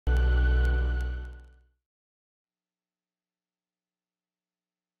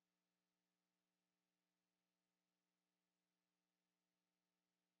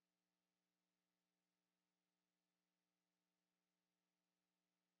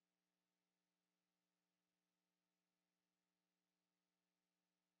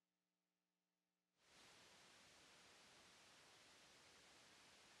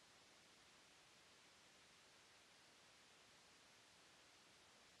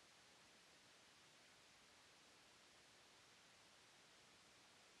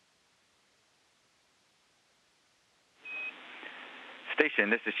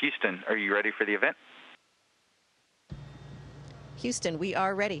station, this is Houston. Are you ready for the event? Houston, we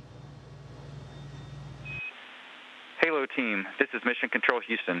are ready. Halo team, this is Mission Control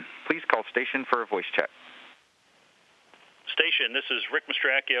Houston. Please call station for a voice check. Station, this is Rick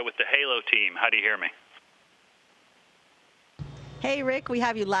Mastracchio with the Halo team. How do you hear me? Hey, Rick, we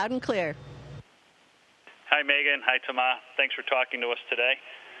have you loud and clear. Hi, Megan. Hi, Thomas. Thanks for talking to us today.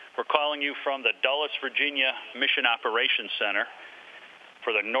 We're calling you from the Dulles, Virginia Mission Operations Center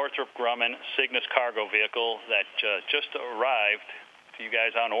for the Northrop Grumman Cygnus cargo vehicle that just arrived to you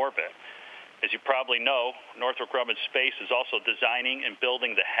guys on orbit. As you probably know, Northrop Grumman Space is also designing and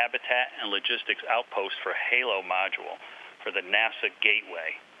building the Habitat and Logistics Outpost for Halo module for the NASA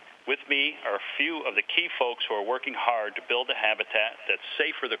Gateway. With me are a few of the key folks who are working hard to build a habitat that's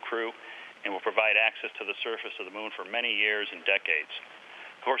safe for the crew and will provide access to the surface of the moon for many years and decades.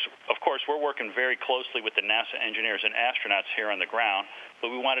 Of course, we're working very closely with the NASA engineers and astronauts here on the ground, but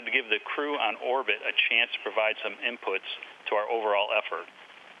we wanted to give the crew on orbit a chance to provide some inputs to our overall effort.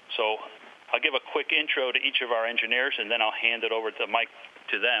 So I'll give a quick intro to each of our engineers, and then I'll hand it over to Mike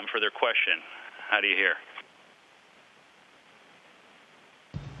to them for their question. How do you hear?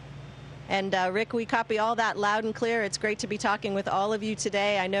 And Rick, we copy all that loud and clear. It's great to be talking with all of you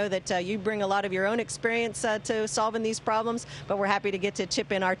today. I know that you bring a lot of your own experience to solving these problems, but we're happy to get to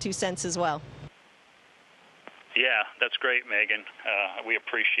chip in our 2 cents as well. Yeah, that's great, Megan. We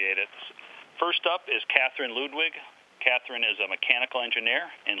appreciate it. First up is Catherine Ludwig. Catherine is a mechanical engineer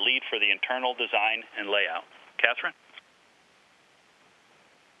and lead for the internal design and layout. Catherine?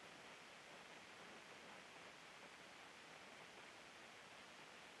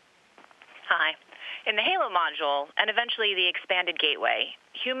 Hi. In the Halo module, and eventually the expanded gateway,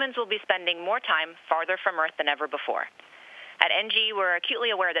 humans will be spending more time farther from Earth than ever before. At NG, we're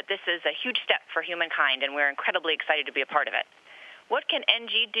acutely aware that this is a huge step for humankind, and we're incredibly excited to be a part of it. What can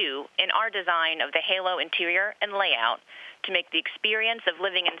NG do in our design of the Halo interior and layout to make the experience of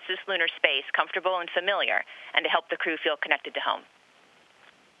living in cislunar space comfortable and familiar, and to help the crew feel connected to home?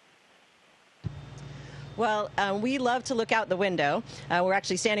 Well, we love to look out the window. We're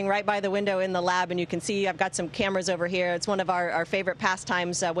actually standing right by the window in the lab, and you can see I've got some cameras over here. It's one of our favorite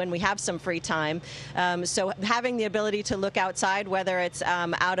pastimes when we have some free time. So having the ability to look outside, whether it's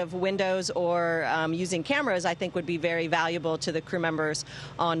out of windows or using cameras, I think would be very valuable to the crew members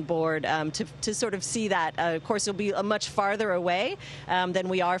on board to sort of see that. Of course, it'll be much farther away than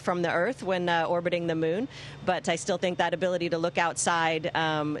we are from the Earth when orbiting the moon, but I still think that ability to look outside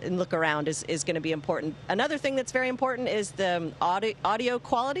and look around is going to be important. Another thing that's very important is the audio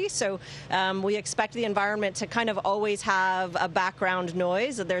quality. So we expect the environment to kind of always have a background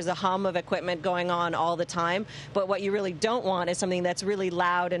noise. There's a hum of equipment going on all the time. But what you really don't want is something that's really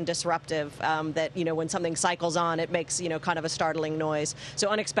loud and disruptive, that, when something cycles on, it makes, kind of a startling noise. So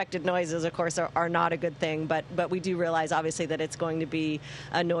unexpected noises, of course, are not a good thing. But we do realize, obviously, that it's going to be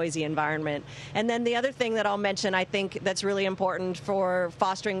a noisy environment. And then the other thing that I'll mention, I think that's really important for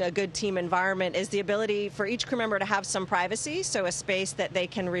fostering a good team environment is the ability for each crew member to have some privacy, so a space that they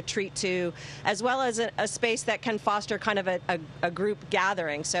can retreat to, as well as a space that can foster kind of a group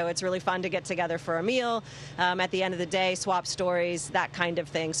gathering. So it's really fun to get together for a meal, at the end of the day, swap stories, that kind of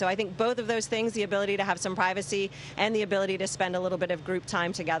thing. So I think both of those things, the ability to have some privacy and the ability to spend a little bit of group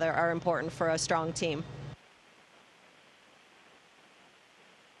time together, are important for a strong team.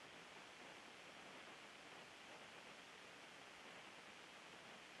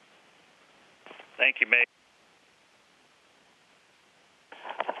 Thank you, Megan.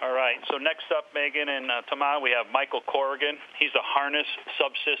 All right, so next up, Megan and Thomas, we have Michael Corrigan. He's a harness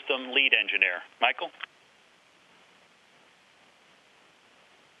subsystem lead engineer. Michael?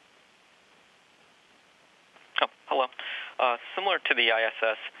 Oh, hello. Similar to the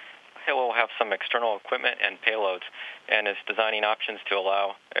ISS, Halo will have some external equipment and payloads, and is designing options to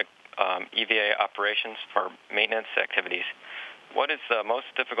allow EVA operations for maintenance activities. What is the most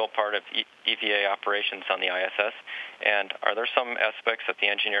difficult part of EVA operations on the ISS, and are there some aspects that the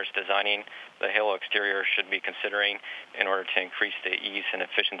engineers designing the Halo exterior should be considering in order to increase the ease and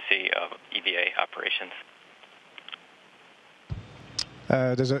efficiency of EVA operations?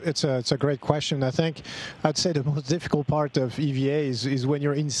 It's a great question. I think I'd say the most difficult part of EVA is when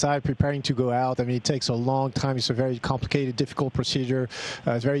you're inside preparing to go out. I mean, it takes a long time. It's a very complicated, difficult procedure.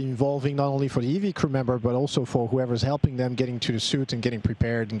 It's very involving, not only for the EV crew member, but also for whoever's helping them getting to the suit and getting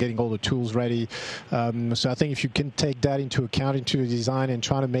prepared and getting all the tools ready. So I think if you can take that into account into the design and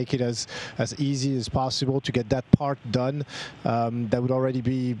try to make it as easy as possible to get that part done, that would already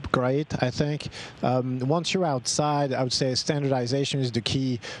be great, I think. Once you're outside, I would say standardization is the the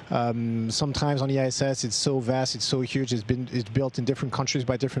key. Sometimes on the ISS, it's so vast, it's so huge, it's built in different countries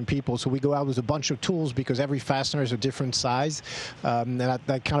by different people. So we go out with a bunch of tools because every fastener is a different size, and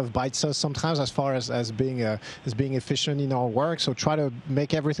that kind of bites us sometimes as far as being efficient in our work. So try to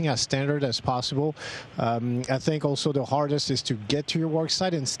make everything as standard as possible. I think also the hardest is to get to your work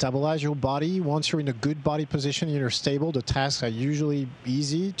site and stabilize your body. Once you're in a good body position and you're stable, the tasks are usually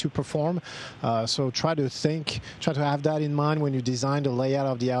easy to perform. So try to have that in mind when you design the layout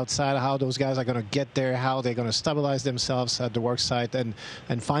of the outside, how those guys are going to get there, how they're going to stabilize themselves at the work site. And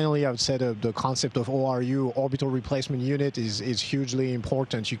finally, I would say the concept of ORU, orbital replacement unit, is hugely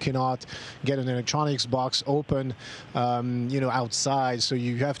important. You cannot get an electronics box open, outside. So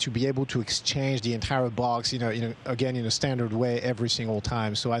you have to be able to exchange the entire box, in a standard way every single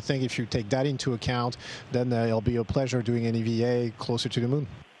time. So I think if you take that into account, then it'll be a pleasure doing an EVA closer to the moon.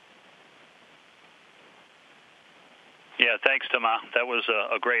 Yeah, thanks, Thomas. That was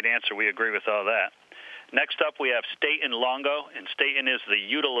a great answer. We agree with all that. Next up, we have Staten Longo, and Staten is the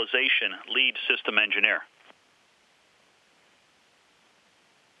utilization lead system engineer.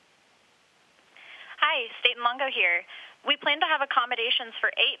 Hi, Staten Longo here. We plan to have accommodations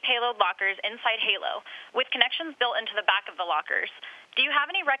for 8 payload lockers inside Halo, with connections built into the back of the lockers. Do you have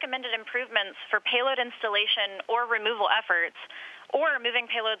any recommended improvements for payload installation or removal efforts, or moving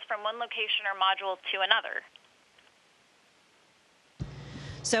payloads from one location or module to another?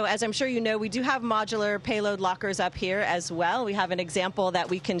 So as I'm sure you know, we do have modular payload lockers up here as well. We have an example that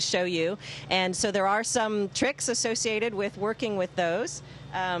we can show you. And so there are some tricks associated with working with those.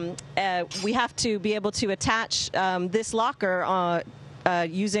 We have to be able to attach this locker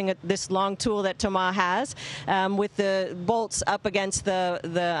using this long tool that Thomas has, with the bolts up against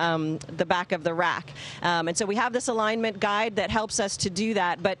the back of the rack. And so we have this alignment guide that helps us to do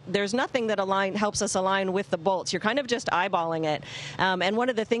that, but there's nothing that helps us align with the bolts. You're kind of just eyeballing it. And one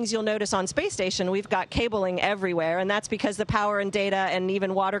of the things you'll notice on space station, we've got cabling everywhere, and that's because the power and data and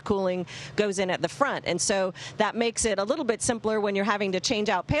even water cooling goes in at the front. And so that makes it a little bit simpler when you're having to change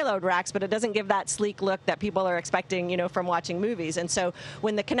out payload racks, but it doesn't give that sleek look that people are expecting, from watching movies. And so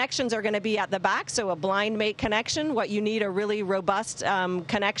when the connections are going to be at the back, so a blind mate connection, what you need are really robust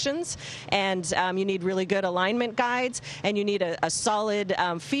connections, and you need really good alignment guides, and you need a solid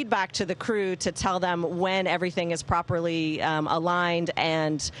feedback to the crew to tell them when everything is properly aligned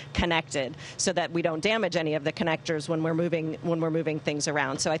and connected, so that we don't damage any of the connectors when we're moving things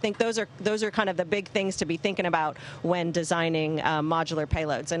around. So I think those are kind of the big things to be thinking about when designing modular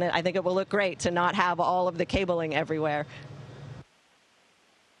payloads, and I think it will look great to not have all of the cabling everywhere.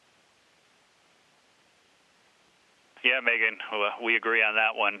 Yeah, Megan, we agree on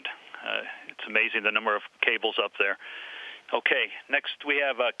that one. It's amazing the number of cables up there. Okay, next we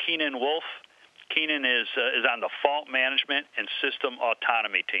have Keenan Wolf. Keenan is on the fault management and system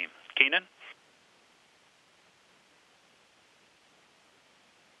autonomy team. Keenan?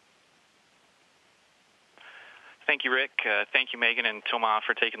 Thank you, Rick. Thank you, Megan and Thomas,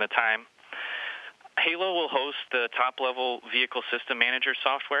 for taking the time. Halo will host the top-level vehicle system manager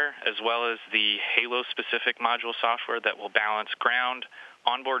software, as well as the Halo-specific module software that will balance ground,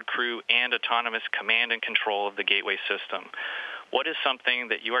 onboard crew, and autonomous command and control of the gateway system. What is something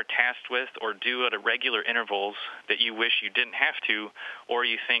that you are tasked with or do at regular intervals that you wish you didn't have to, or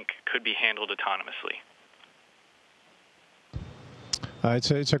you think could be handled autonomously?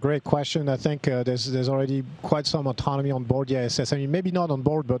 It's a great question. I think there's already quite some autonomy on board the ISS. I mean, maybe not on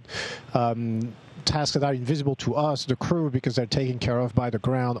board, but tasks that are invisible to us, the crew, because they're taken care of by the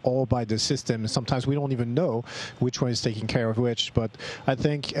ground or by the system. Sometimes we don't even know which one is taking care of which. But I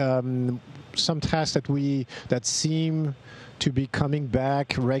think some tasks that seem to be coming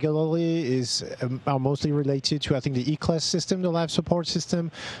back regularly are mostly related to, I think, the E-Class system, the life support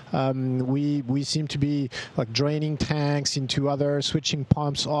system. We seem to be like draining tanks into other, switching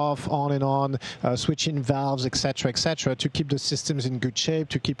pumps off, on and on, switching valves, etc., to keep the systems in good shape,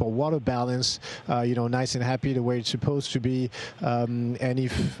 to keep our water balance, nice and happy the way it's supposed to be. And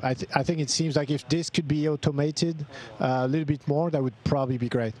if I think it seems like if this could be automated a little bit more, that would probably be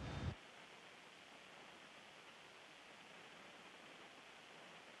great.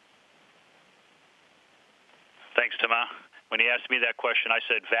 Thanks, Thomas. When he asked me that question, I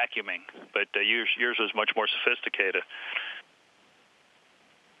said vacuuming, but yours was much more sophisticated.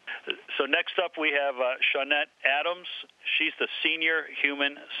 So next up, we have Shawnette Adams. She's the Senior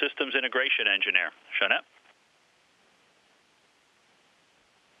Human Systems Integration Engineer. Shawnette?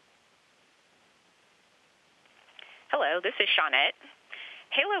 Hello, this is Shawnette.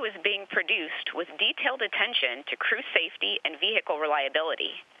 Halo is being produced with detailed attention to crew safety and vehicle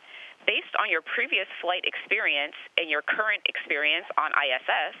reliability. Based on your previous flight experience and your current experience on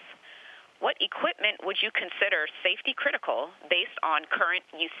ISS, what equipment would you consider safety critical based on current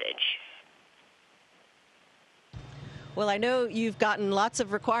usage? Well, I know you've gotten lots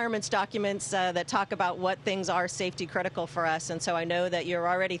of requirements documents that talk about what things are safety critical for us, and so I know that you're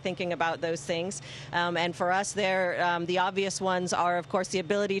already thinking about those things. And for us there, the obvious ones are, of course, the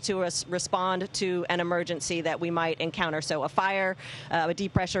ability to respond to an emergency that we might encounter. So a fire, a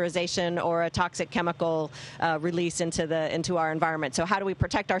depressurization, or a toxic chemical release into our environment. So how do we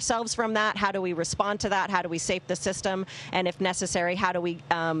protect ourselves from that? How do we respond to that? How do we safe the system? And if necessary, how do we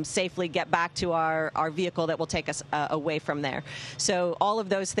safely get back to our vehicle that will take us away from there? So all of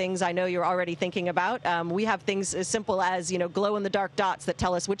those things I know you're already thinking about. We have things as simple as, glow-in-the-dark dots that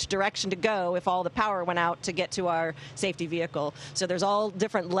tell us which direction to go if all the power went out to get to our safety vehicle. So there's all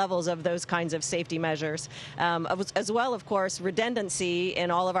different levels of those kinds of safety measures. As well, of course, redundancy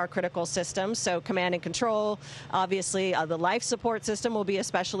in all of our critical systems. So command and control, obviously the life support system will be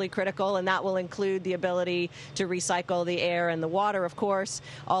especially critical, and that will include the ability to recycle the air and the water, of course.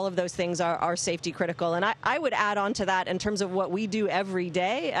 All of those things are safety critical. And I would add on to that in terms of what we do every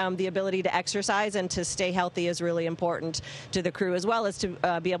day. The ability to exercise and to stay healthy is really important to the crew, as well as to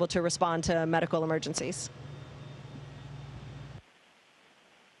be able to respond to medical emergencies.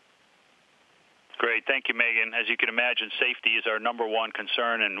 Great. Thank you, Megan. As you can imagine, safety is our number one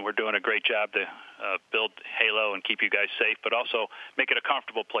concern, and we're doing a great job to build Halo and keep you guys safe, but also make it a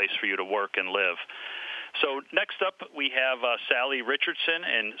comfortable place for you to work and live. So next up, we have Sally Richardson,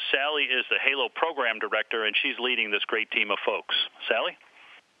 and Sally is the Halo Program Director, and she's leading this great team of folks. Sally?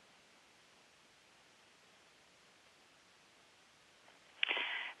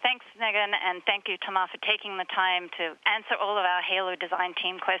 Thanks, Megan, and thank you, Thomas, for taking the time to answer all of our Halo design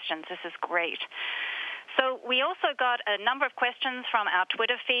team questions. This is great. So we also got a number of questions from our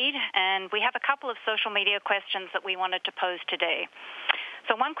Twitter feed, and we have a couple of social media questions that we wanted to pose today.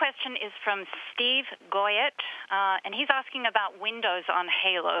 So one question is from Steve Goyet, and he's asking about Windows on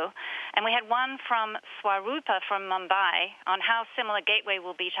Halo. And we had one from Swarupa from Mumbai on how similar Gateway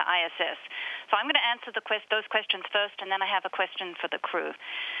will be to ISS. So I'm going to answer those questions first, and then I have a question for the crew.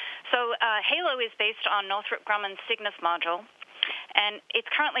 So Halo is based on Northrop Grumman's Cygnus module, and it's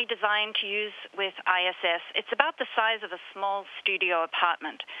currently designed to use with ISS. It's about the size of a small studio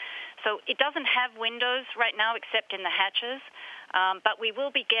apartment. So it doesn't have windows right now except in the hatches, but we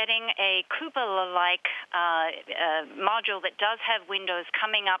will be getting a cupola-like module that does have windows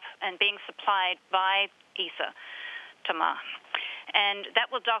coming up and being supplied by ESA, Thomas. And that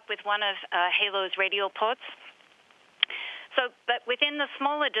will dock with one of Halo's radial ports. So, but within the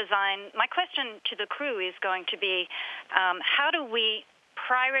smaller design, my question to the crew is going to be, how do we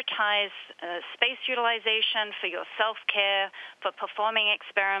prioritize space utilization for your self-care, for performing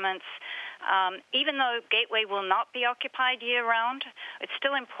experiments? Even though Gateway will not be occupied year-round, it's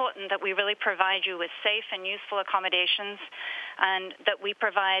still important that we really provide you with safe and useful accommodations, and that we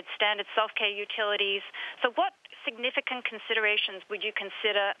provide standard self-care utilities. So what significant considerations would you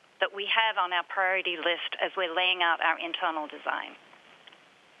consider that we have on our priority list as we're laying out our internal design?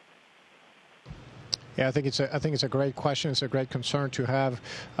 Yeah, I think it's a great question. It's a great concern to have.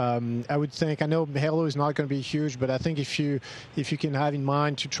 I would think, I know Halo is not going to be huge, but I think if you can have in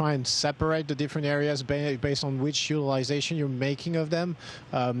mind to try and separate the different areas based on which utilization you're making of them,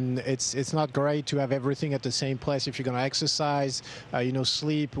 it's not great to have everything at the same place. If you're going to exercise,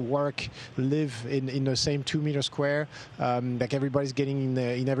 sleep, work, live in the same 2 meter square, like everybody's getting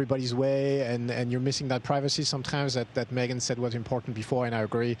in everybody's way, and you're missing that privacy sometimes that Megan said was important before, and I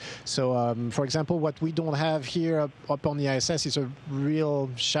agree. So, for example, what we don't have here up on the ISS is a real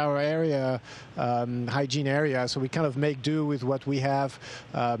shower area, hygiene area, so we kind of make do with what we have,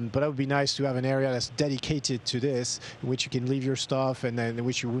 but it would be nice to have an area that's dedicated to this, in which you can leave your stuff, and then in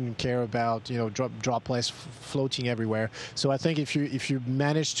which you wouldn't care about droplets floating everywhere. So I think if you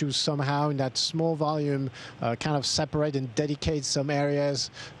manage to somehow in that small volume kind of separate and dedicate some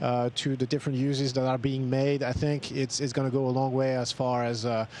areas to the different uses that are being made, I think it's going to go a long way as far as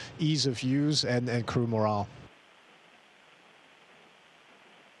ease of use and crew morale.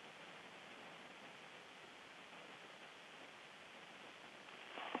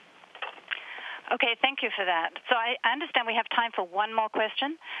 Okay, thank you for that. So I understand we have time for one more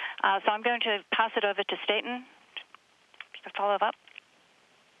question. So I'm going to pass it over to Staten to follow up.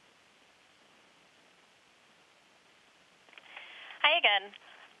 Hi again.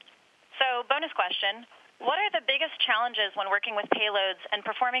 So bonus question. What are the biggest challenges when working with payloads and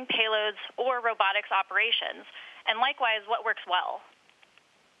performing payloads or robotics operations? And likewise, what works well?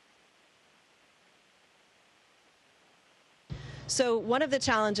 So one of the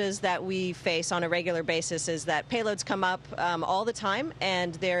challenges that we face on a regular basis is that payloads come up all the time,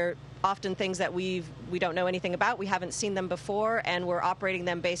 and they're often things that we don't know anything about. We haven't seen them before, and we're operating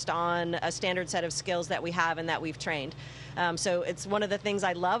them based on a standard set of skills that we have and that we've trained. So it's one of the things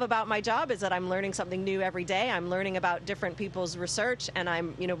I love about my job is that I'm learning something new every day. I'm learning about different people's research, and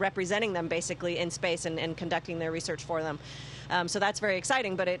I'm representing them basically in space and conducting their research for them. So that's very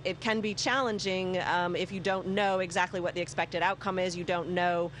exciting, but it can be challenging if you don't know exactly what the expected outcome is. You don't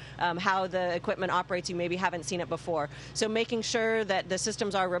know how the equipment operates. You maybe haven't seen it before. So making sure that the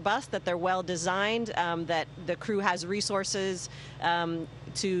systems are robust, that they're well designed, that the crew has resources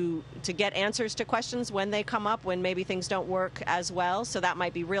to get answers to questions when they come up, when maybe things don't work as well. So that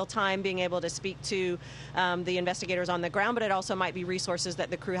might be real time, being able to speak to the investigators on the ground, but it also might be resources that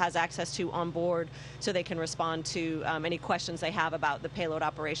the crew has access to on board so they can respond to any questions they have about the payload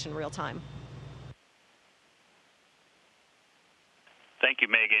operation real time. Thank you,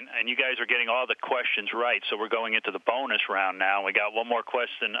 Megan. And you guys are getting all the questions right, so we're going into the bonus round now. We got one more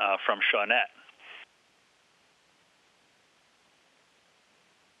question from Shawnette.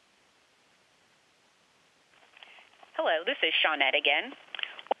 Hello, this is Shawnette again.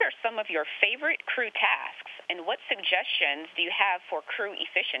 What are some of your favorite crew tasks, and what suggestions do you have for crew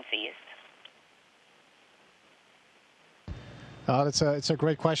efficiencies? It's a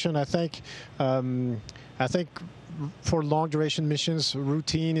great question. I think for long duration missions,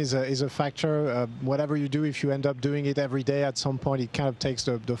 routine is a factor. Whatever you do, if you end up doing it every day, at some point it kind of takes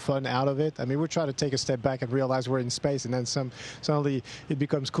the fun out of it. I mean, we try to take a step back and realize we're in space, and then suddenly it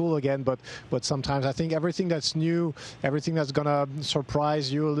becomes cool again. But sometimes I think everything that's new, everything that's gonna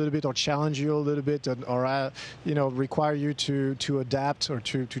surprise you a little bit or challenge you a little bit, or require you to adapt or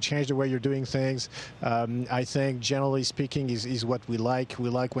to change the way you're doing things, I think generally speaking is what we like. We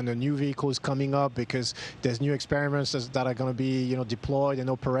like when a new vehicle is coming up because there's new experiments that are going to be deployed and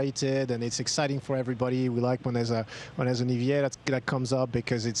operated, and it's exciting for everybody. We like when there's an EVA that comes up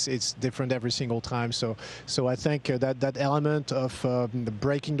because it's different every single time. So I think that element of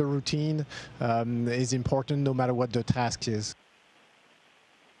breaking the routine is important no matter what the task is.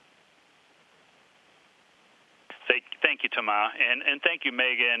 Thank you, Thomas, and thank you,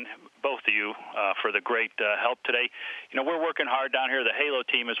 Megan, both of you, for the great help today. We're working hard down here. The Halo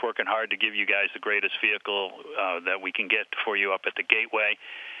team is working hard to give you guys the greatest vehicle that we can get for you up at the Gateway.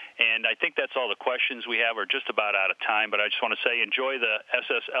 And I think that's all the questions we have. We're just about out of time, but I just want to say enjoy the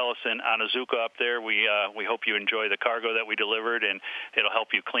SS Ellison Onizuka up there. We hope you enjoy the cargo that we delivered, and it'll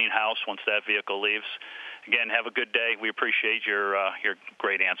help you clean house once that vehicle leaves. Again, have a good day. We appreciate your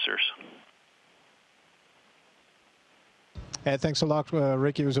great answers. Thanks a lot,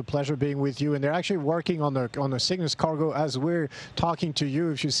 Ricky. It was a pleasure being with you. And they're actually working on the Cygnus cargo as we're talking to you.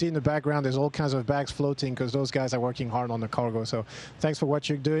 If you see in the background, there's all kinds of bags floating because those guys are working hard on the cargo. So thanks for what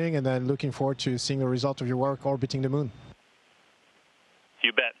you're doing, and then looking forward to seeing the result of your work orbiting the moon.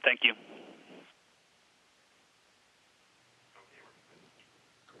 You bet. Thank you.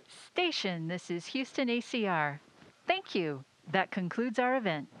 Station, this is Houston ACR. Thank you. That concludes our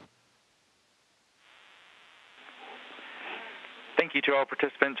event. Thank you to all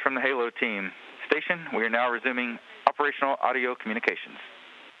participants from the Halo team. Station, we are now resuming operational audio communications.